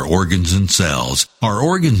oxygen to our organs and cells. Our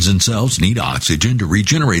organs and cells need oxygen to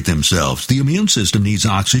regenerate themselves. The immune system needs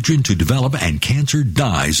oxygen to develop, and cancer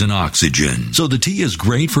dies in oxygen. So the tea is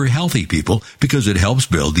great for healthy people because it helps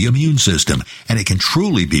build the immune system, and it can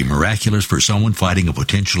truly be miraculous for someone fighting a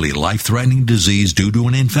potentially life-threatening disease due to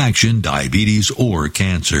an infection, diabetes, or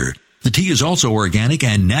cancer. The tea is also organic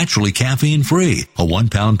and naturally caffeine-free. A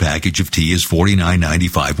 1-pound package of tea is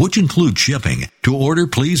 $49.95, which includes shipping. To order,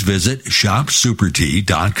 please visit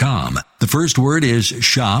shopsupertea.com. The first word is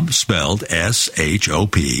shop, spelled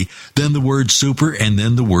S-H-O-P, then the word super, and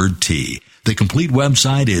then the word tea. The complete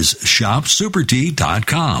website is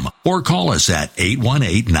shopsupertea.com, or call us at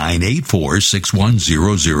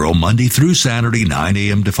 818-984-6100 Monday through Saturday, 9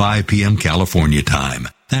 a.m. to 5 p.m. California time.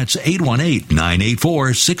 That's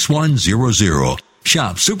 818-984-6100.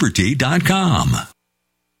 ShopSuperTea.com.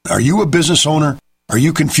 Are you a business owner? Are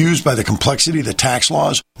you confused by the complexity of the tax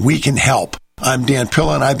laws? We can help. I'm Dan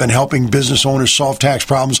Pilla, and I've been helping business owners solve tax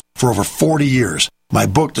problems for over 40 years. My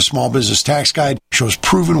book, The Small Business Tax Guide, shows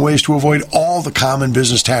proven ways to avoid all the common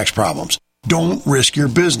business tax problems. Don't risk your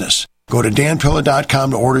business. Go to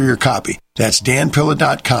danpilla.com to order your copy. That's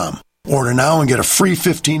danpilla.com. Order now and get a free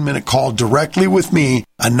 15-minute call directly with me,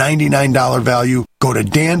 a $99 value. Go to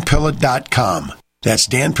danpilla.com. That's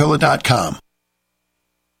danpilla.com.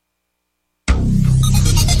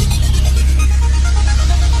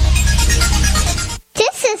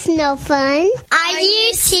 This is no fun. Are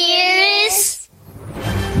you serious?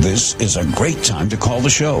 This is a great time to call the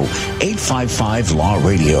show.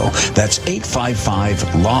 855-LAW-RADIO. That's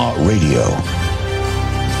 855-LAW-RADIO.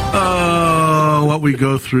 What we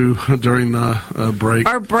go through during the break.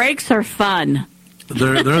 Our breaks are fun.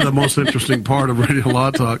 They're the most interesting part of Radio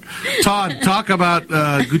Law Talk. Todd, talk about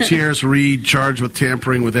Gutierrez-Reed charged with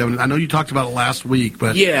tampering with evidence. I know you talked about it last week,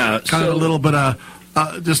 but of a little bit of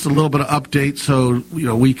just a little bit of update so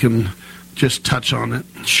we can just touch on it.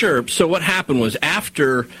 Sure. So what happened was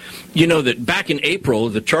after, that back in April,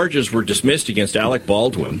 the charges were dismissed against Alec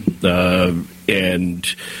Baldwin,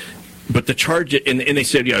 but the charge, and they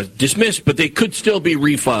said, dismissed, but they could still be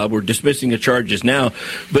refiled. We're dismissing the charges now.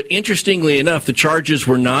 But interestingly enough, the charges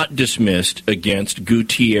were not dismissed against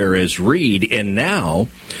Gutierrez-Reed, and now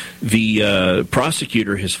the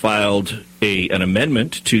prosecutor has filed an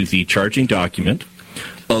amendment to the charging document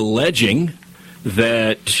alleging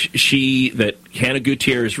that Hannah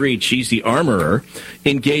Gutierrez-Reed, she's the armorer,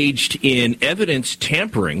 engaged in evidence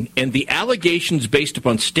tampering, and the allegations based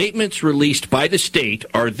upon statements released by the state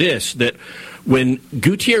are that when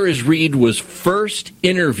Gutierrez-Reed was first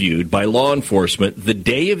interviewed by law enforcement the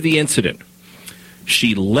day of the incident,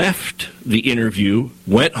 she left the interview,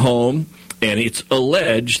 went home, and it's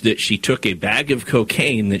alleged that she took a bag of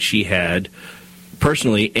cocaine that she had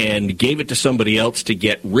personally and gave it to somebody else to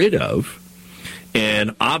get rid of.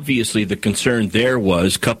 And obviously the concern there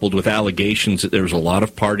was, coupled with allegations that there was a lot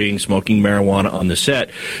of partying, smoking marijuana on the set,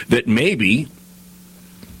 that maybe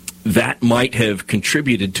that might have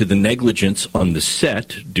contributed to the negligence on the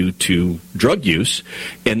set due to drug use,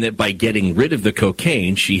 and that by getting rid of the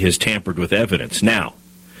cocaine, she has tampered with evidence. Now,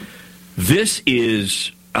 this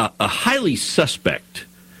is a highly suspect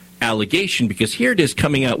allegation, because here it is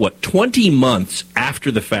coming out, 20 months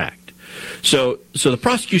after the fact. So the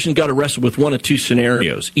prosecution got to wrestle with one of two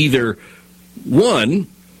scenarios. Either, one,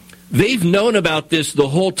 they've known about this the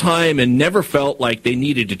whole time and never felt like they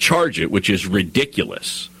needed to charge it, which is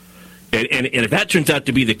ridiculous. And if that turns out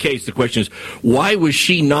to be the case, the question is, why was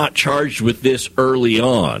she not charged with this early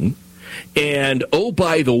on? And, oh,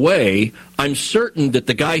 by the way, I'm certain that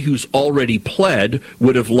the guy who's already pled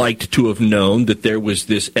would have liked to have known that there was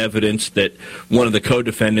this evidence that one of the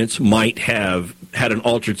co-defendants might have had an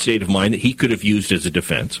altered state of mind that he could have used as a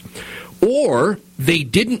defense. Or they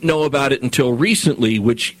didn't know about it until recently,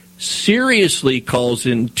 which seriously calls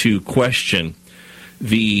into question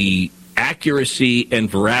the accuracy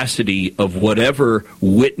and veracity of whatever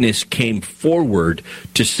witness came forward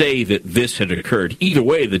to say that this had occurred. Either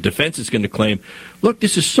way, the defense is going to claim, look,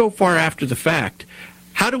 this is so far after the fact.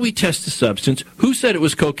 How do we test the substance? Who said it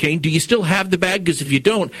was cocaine? Do you still have the bag? Because if you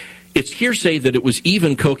don't, it's hearsay that it was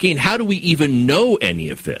even cocaine. How do we even know any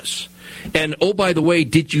of this? And, oh, by the way,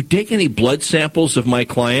 did you take any blood samples of my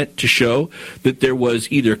client to show that there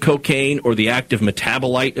was either cocaine or the active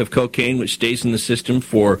metabolite of cocaine, which stays in the system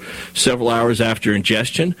for several hours after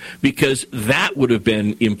ingestion? Because that would have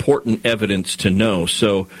been important evidence to know.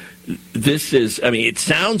 So this is, it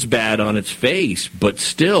sounds bad on its face, but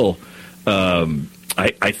still,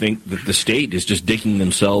 I think that the state is just digging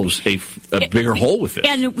themselves a bigger hole with it.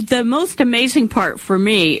 And the most amazing part for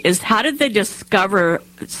me is, how did they discover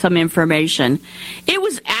some information? It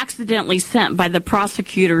was accidentally sent by the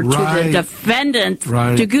prosecutor to the defendant,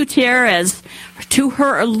 to Gutierrez, to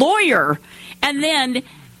her lawyer. And then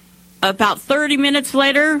about 30 minutes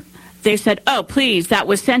later, they said, oh, please, that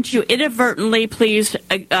was sent to you inadvertently. Please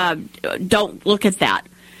don't look at that.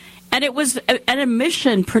 And it was an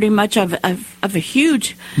admission, pretty much, of a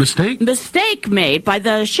huge mistake made by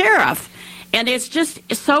the sheriff. And it's just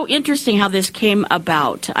so interesting how this came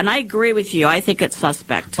about. And I agree with you. I think it's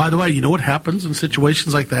suspect. By the way, you know what happens in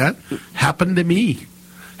situations like that? Happened to me,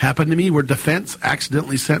 where defense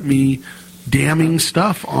accidentally sent me damning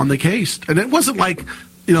stuff on the case. And it wasn't like,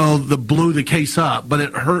 that blew the case up, but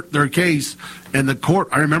it hurt their case. And the court,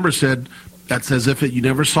 I remember, said, that's as if you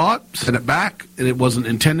never saw it, send it back, and it wasn't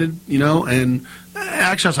intended, and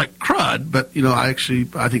actually I was like, crud, but,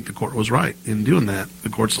 I think the court was right in doing that. The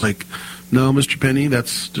court's like, no, Mr. Penney,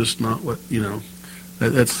 that's just not what,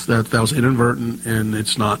 that was inadvertent, and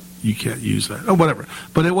it's not, you can't use that. Oh, whatever.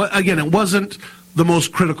 But it wasn't the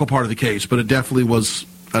most critical part of the case, but it definitely was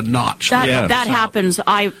a notch. That happens.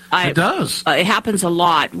 It does. It happens a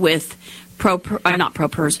lot with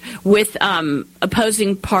with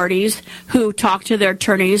opposing parties who talk to their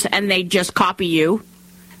attorneys and they just copy you.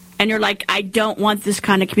 And you're like, I don't want this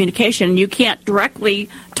kind of communication. You can't directly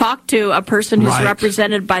talk to a person who's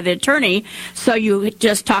represented by the attorney, so you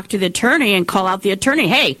just talk to the attorney and call out the attorney.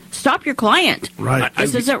 Hey, stop your client. Right.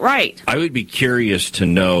 This isn't right. I would be curious to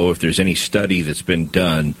know if there's any study that's been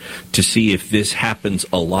done to see if this happens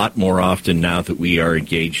a lot more often now that we are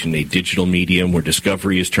engaged in a digital medium where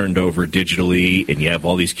discovery is turned over digitally and you have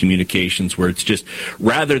all these communications where it's just,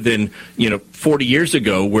 rather than, 40 years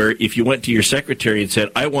ago where if you went to your secretary and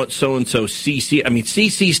said, I want so-and-so CC.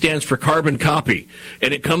 CC stands for carbon copy.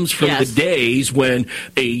 And it comes from the days when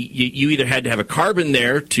you either had to have a carbon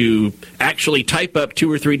there to actually type up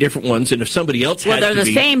 2 or 3 different ones, and if somebody else had to be... Well, they're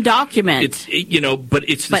the same document. But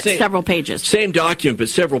it's the same... several pages. Same document, but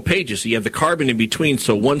several pages. So you have the carbon in between,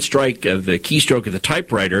 so one strike of the keystroke of the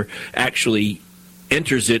typewriter actually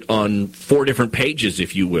enters it on 4 different pages,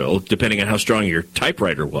 if you will, depending on how strong your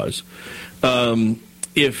typewriter was.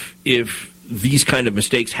 If these kind of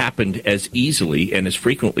mistakes happened as easily and as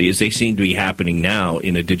frequently as they seem to be happening now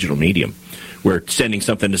in a digital medium, where sending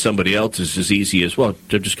something to somebody else is as easy as, well,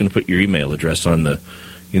 they're just going to put your email address in the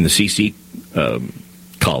CC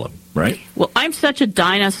column, right? Well, I'm such a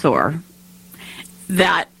dinosaur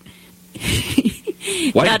that...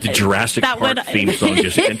 Why did the Jurassic Park theme song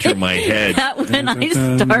just enter my head?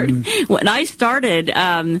 When I started,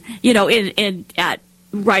 at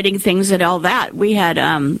writing things and all that, we had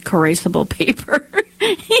erasable paper.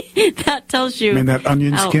 That tells you. That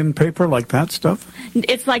onion skin paper, like that stuff?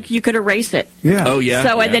 It's like you could erase it. Yeah. Oh, yeah.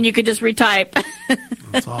 So, and then you could just retype.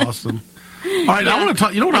 That's awesome. All right, I want to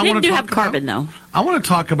talk. You know what I want to talk about? Carbon, though. I want to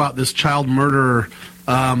talk about this child murder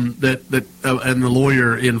and the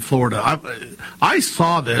lawyer in Florida. I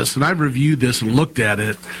saw this and I reviewed this and looked at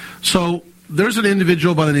it. So there's an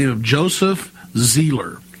individual by the name of Joseph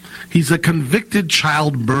Zeller. He's a convicted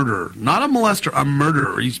child murderer, not a molester, a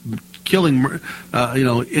murderer. He's killing,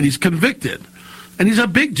 and he's convicted. And he's a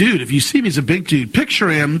big dude. If you see him, he's a big dude. Picture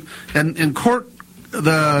him, and court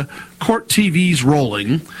the court TV's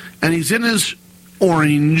rolling, and he's in his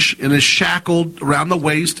orange and is shackled around the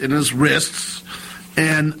waist and his wrists,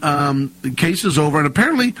 and the case is over. And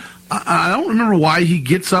apparently, I don't remember why he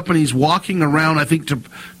gets up and he's walking around, I think,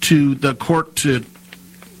 to the court to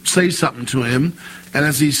say something to him. And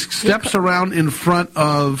as he steps around in front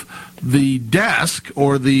of the desk,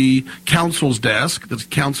 or the counsel's desk, the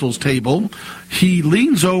counsel's table, he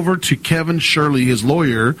leans over to Kevin Shirley, his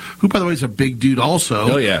lawyer, who, by the way, is a big dude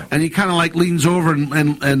also. Oh, yeah. And he kind of like leans over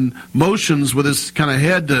and motions with his kind of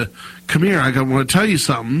head to, come here, I want to tell you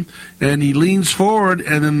something. And he leans forward,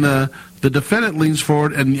 and then the defendant leans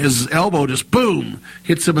forward, and his elbow just, boom,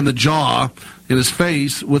 hits him in the jaw, in his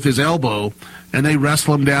face with his elbow. And they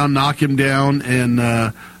wrestle him down, knock him down, and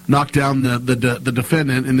knock down the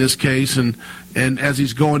defendant in this case. And as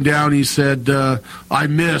he's going down, he said, "I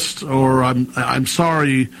missed," or "I'm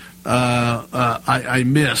sorry, I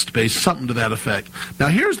missed," something to that effect. Now,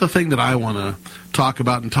 here's the thing that I want to talk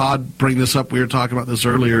about, and Todd, bring this up. We were talking about this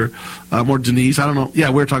earlier, or Denise. I don't know.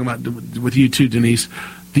 Yeah, we were talking about with you too, Denise.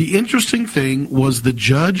 The interesting thing was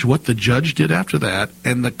what the judge did after that,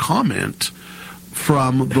 and the comment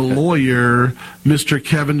from the lawyer, Mr.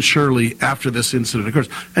 Kevin Shirley, after this incident occurs.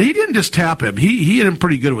 And he didn't just tap him. He hit him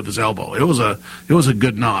pretty good with his elbow. It was a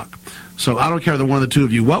good knock. So I don't care the one of the two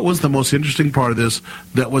of you. What was the most interesting part of this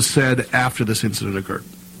that was said after this incident occurred?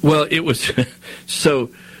 Well, it was so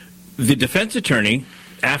the defense attorney,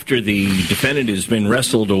 after the defendant has been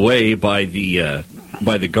wrestled away by the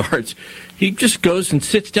guards, he just goes and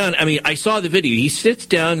sits down. I mean, I saw the video. He sits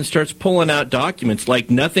down and starts pulling out documents like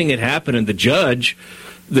nothing had happened. And the judge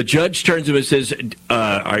turns to him and says, do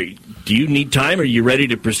you need time? Are you ready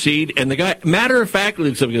to proceed? And the guy, matter of factly,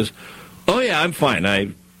 looks up and goes, "Oh, yeah, I'm fine. I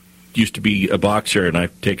used to be a boxer, and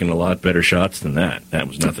I've taken a lot better shots than that. That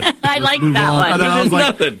was nothing." I like that one. It was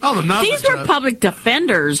nothing. These were public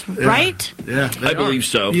defenders, right? Yeah, I believe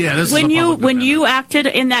so. Yeah, when you acted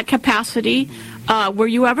in that capacity, were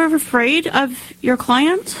you ever afraid of your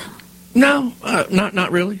clients? No,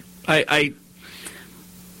 not really.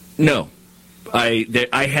 No. I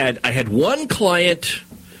had one client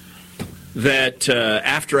that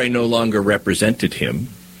after I no longer represented him,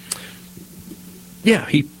 yeah,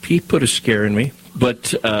 he put a scare in me.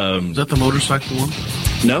 But is that the motorcycle one?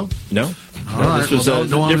 No. All right, this was don't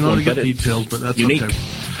different want to get but details, but that's unique. Okay.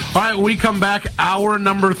 All right, when we come back, hour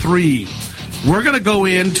number 3. We're going to go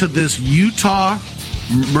into this Utah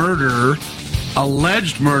murder,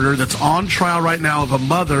 alleged murder that's on trial right now of a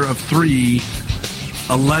mother of 3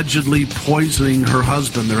 allegedly poisoning her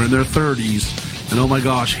husband. They're in their 30s. And oh my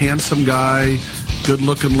gosh, handsome guy,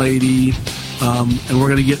 good-looking lady. And we're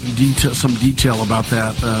going to get some detail about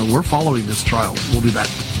that. We're following this trial. We'll be back.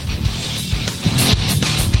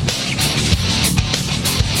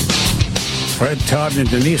 Fred, Todd, and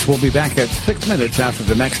Denise will be back at 6 minutes after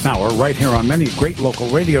the next hour, right here on many great local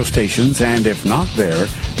radio stations, and if not there,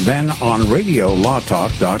 then on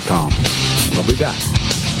RadioLawTalk.com. We'll be back.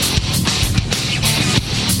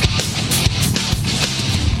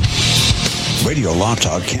 Radio Law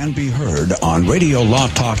Talk can be heard on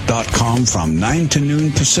RadioLawTalk.com from 9 to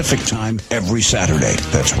noon Pacific Time every Saturday.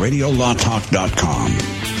 That's RadioLawTalk.com.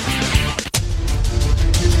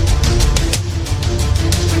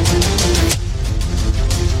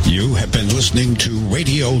 You have been listening to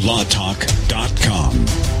RadioLawTalk.com,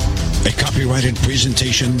 a copyrighted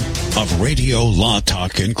presentation of Radio Law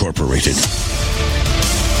Talk Incorporated.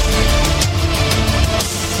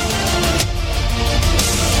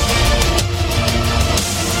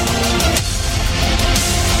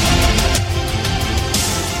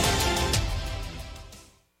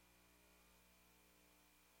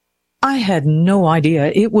 I had no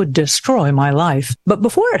idea it would destroy my life. But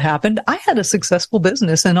before it happened, I had a successful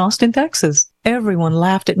business in Austin, Texas. Everyone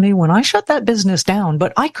laughed at me when I shut that business down,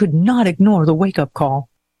 but I could not ignore the wake-up call.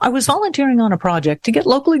 I was volunteering on a project to get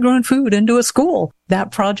locally grown food into a school.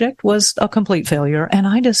 That project was a complete failure, and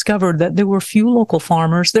I discovered that there were few local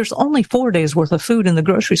farmers. There's only 4 days worth of food in the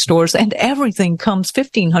grocery stores, and everything comes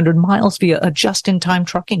 1,500 miles via a just-in-time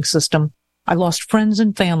trucking system. I lost friends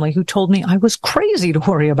and family who told me I was crazy to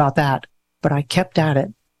worry about that, but I kept at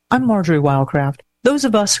it. I'm Marjorie Wildcraft. Those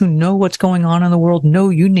of us who know what's going on in the world know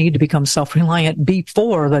you need to become self-reliant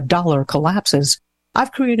before the dollar collapses.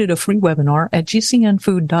 I've created a free webinar at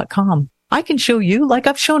gcnfood.com. I can show you, like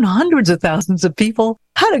I've shown hundreds of thousands of people,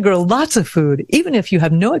 how to grow lots of food, even if you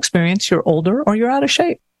have no experience, you're older, or you're out of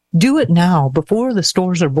shape. Do it now before the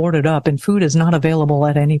stores are boarded up and food is not available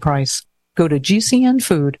at any price. Go to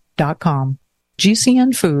gcnfood.com.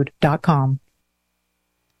 gcnfood.com.